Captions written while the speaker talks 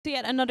To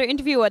yet another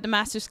interview at the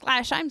Masters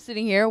Clash. I'm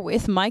sitting here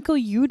with Michael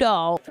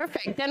Udall.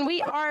 Perfect. Then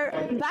we are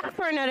back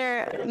for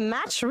another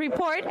match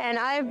report, and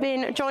I've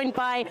been joined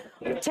by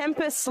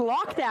Tempest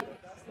Lockdown.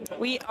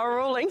 We are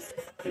rolling.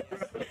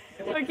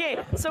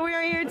 Okay, so we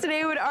are here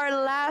today with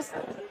our last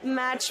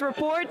match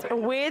report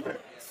with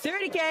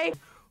 30K.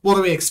 What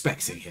are we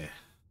expecting here?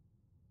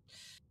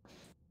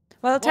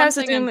 Well, Tara's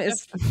team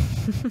is...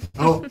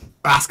 Oh,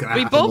 that's gonna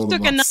We happen both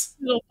took a nice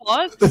little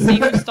pause to see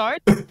who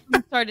started. We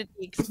started at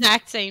the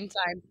exact same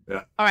time.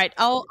 Yeah. All right,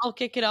 I'll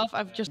kick it off.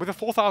 I've just... With a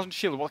 4,000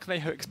 shield, what can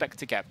they expect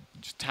to get?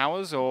 Just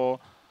towers, or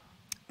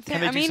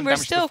can they do some we're damage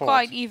to still the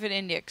quite fort? even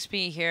in the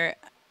XP here.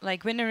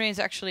 Like, Winterrain is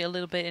actually a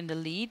little bit in the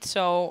lead,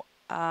 so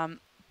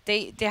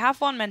they have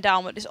one man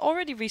down, but it's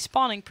already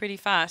respawning pretty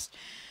fast.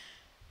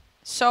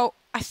 So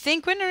I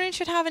think Winterrain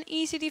should have an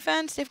easy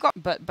defense. They've got,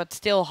 but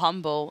still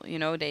humble. You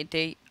know,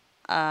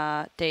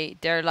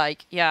 they're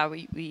like, yeah,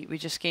 we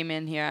just came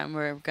in here and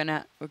we're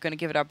gonna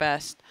give it our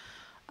best.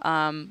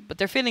 But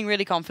they're feeling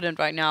really confident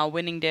right now,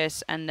 winning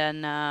this, and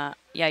then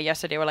yeah,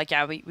 yesterday we're like,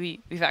 yeah,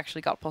 we've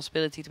actually got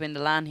possibility to win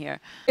the LAN here.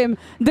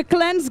 The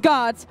cleanse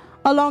god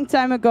a long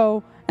time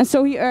ago, and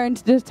so he earned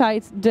the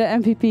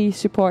MVP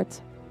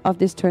support of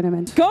this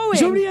tournament. Going.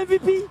 Show the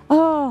MVP.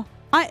 Oh,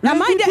 now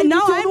I'm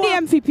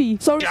the MVP.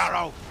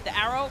 The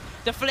arrow,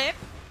 the flip,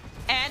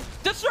 and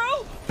the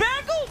throw.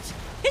 Bergold!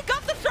 He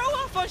got the throw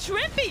off on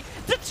Shrimpy.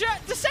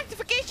 The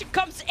sanctification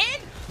comes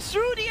in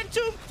through the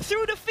Entomb,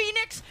 through the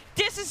Phoenix.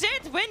 This is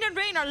it. Wind and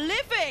Rain are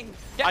living.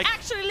 They're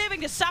actually living.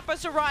 The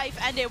Sappers arrive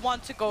and they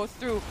want to go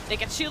through. They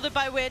get shielded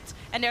by Wit,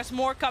 and there's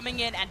more coming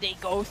in, and they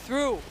go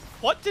through.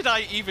 what did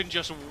I even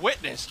just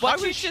witness?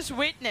 What you just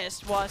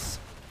witnessed was...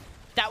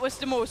 That was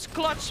the most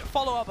clutch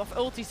follow-up of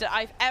ultis that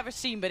I've ever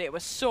seen, but it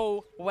was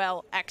so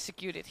well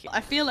executed here.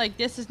 I feel like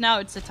this is now,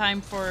 it's the time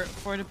for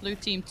the blue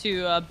team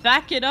to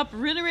back it up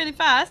really, really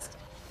fast.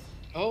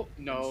 Oh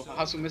no,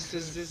 Hasu missed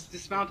his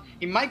dismount.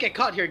 He might get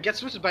caught here, gets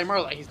switched by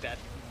Marla. He's dead.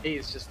 He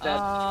is just dead.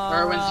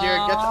 Merwin's here,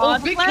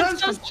 gets big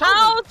cleanse from Chelvin.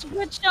 Out,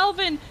 but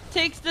Chelvin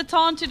takes the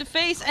taunt to the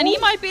face, and he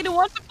might be the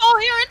one to fall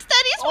here instead.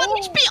 He's 1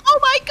 HP. Oh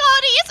my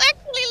god, he is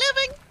actually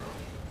living.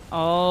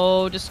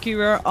 Oh, the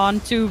skewer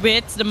onto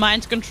Wit, the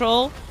mind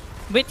control.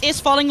 Wit is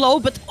falling low,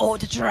 but oh,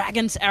 the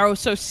dragon's arrow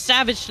so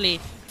savagely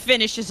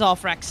finishes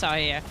off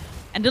Rek'Sai here.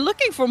 And they're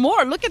looking for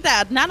more. Look at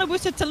that. Nano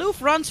boosted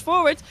Taluf runs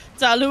forward.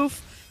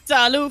 Taluf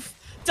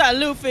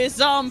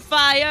is on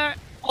fire.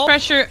 Oh,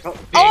 pressure.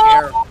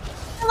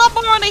 A lot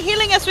more on the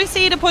healing as we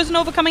see the Poison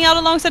Nova coming out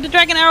alongside the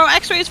Dragon Arrow.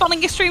 X-Ray is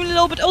falling extremely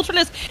low, but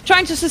Ultralisk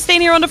trying to sustain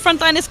here on the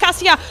front line as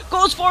Cassia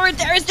goes forward.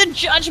 There is the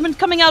Judgment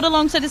coming out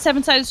alongside the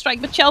 7-sided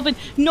strike, but Chelvin,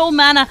 no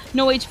mana,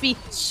 no HP,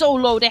 so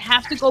low. They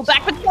have to go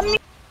back. But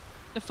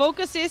the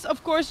focus is,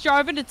 of course,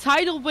 Jarvan. The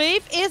tidal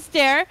wave is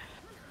there.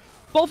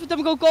 Both of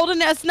them go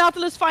golden as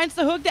Nautilus finds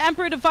the hook. The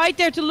Emperor Divide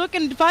there to look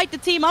and divide the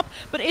team up.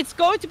 But it's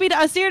going to be the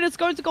Azir that's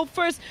going to go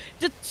first.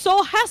 The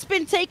soul has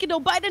been taken though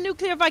by the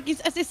Nuclear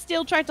Vikings as they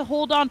still try to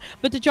hold on.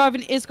 But the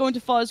Jarvan is going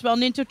to fall as well.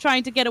 Ninto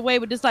trying to get away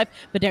with his life.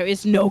 But there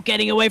is no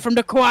getting away from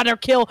the quadra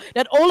kill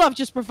that Olaf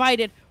just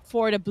provided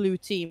for the blue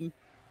team.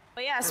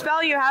 But yeah,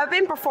 Spell, you have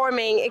been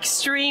performing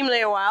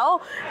extremely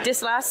well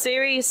this last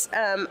series.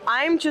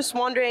 I'm just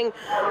wondering,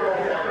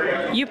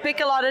 you pick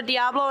a lot of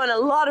Diablo and a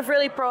lot of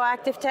really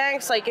proactive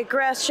tanks, like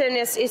aggression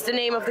is the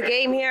name of the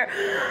game here,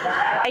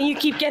 and you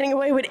keep getting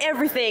away with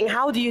everything.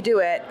 How do you do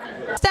it?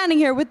 Standing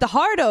here with the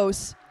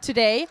Hardos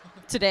today,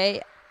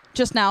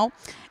 just now,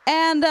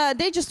 and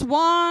they just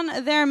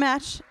won their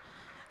match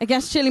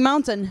against Chili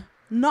Mountain,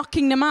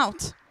 knocking them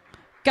out.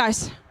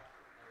 Guys,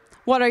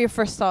 what are your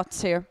first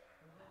thoughts here?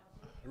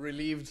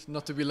 Relieved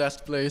not to be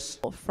last place.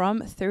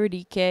 From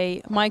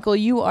 30K. Michael,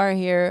 you are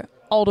here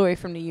all the way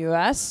from the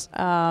US.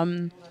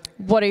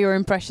 What are your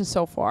impressions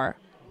so far?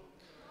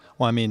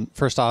 Well, I mean,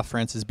 first off,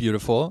 France is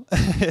beautiful.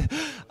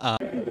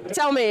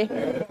 Tell me,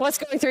 what's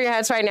going through your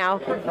heads right now?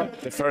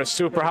 The first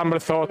super humble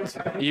thought,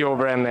 E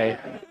over NA.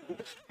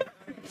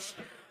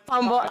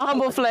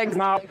 Humble flex.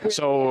 Now,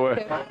 so,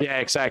 yeah,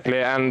 exactly.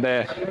 And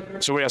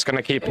so we're just going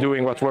to keep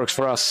doing what works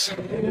for us.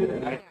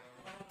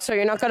 So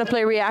you're not going to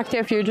play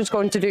reactive, you're just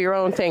going to do your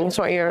own thing, is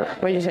what you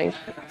think?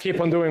 Keep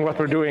on doing what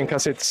we're doing,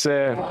 because it's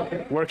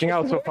working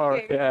out so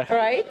far. Yeah.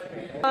 Right?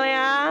 Oh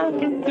yeah.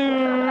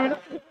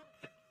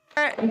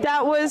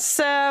 That was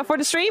for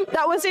the stream.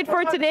 That was it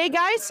for today,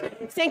 guys.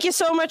 Thank you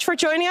so much for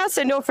joining us,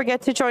 and don't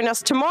forget to join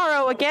us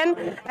tomorrow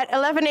again at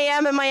 11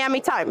 a.m. in Miami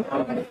time.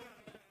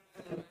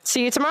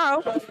 See you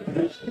tomorrow.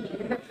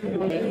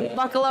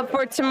 Buckle up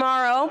for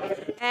tomorrow.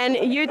 And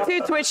you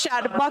too, Twitch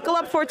chat, buckle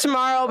up for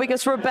tomorrow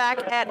because we're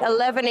back at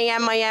 11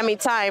 a.m. Miami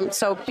time.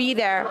 So be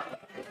there.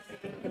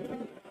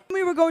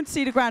 We were going to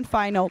see the grand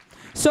final.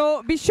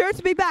 So be sure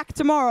to be back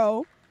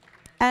tomorrow.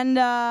 And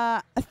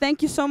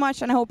thank you so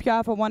much, and I hope you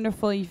have a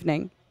wonderful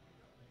evening.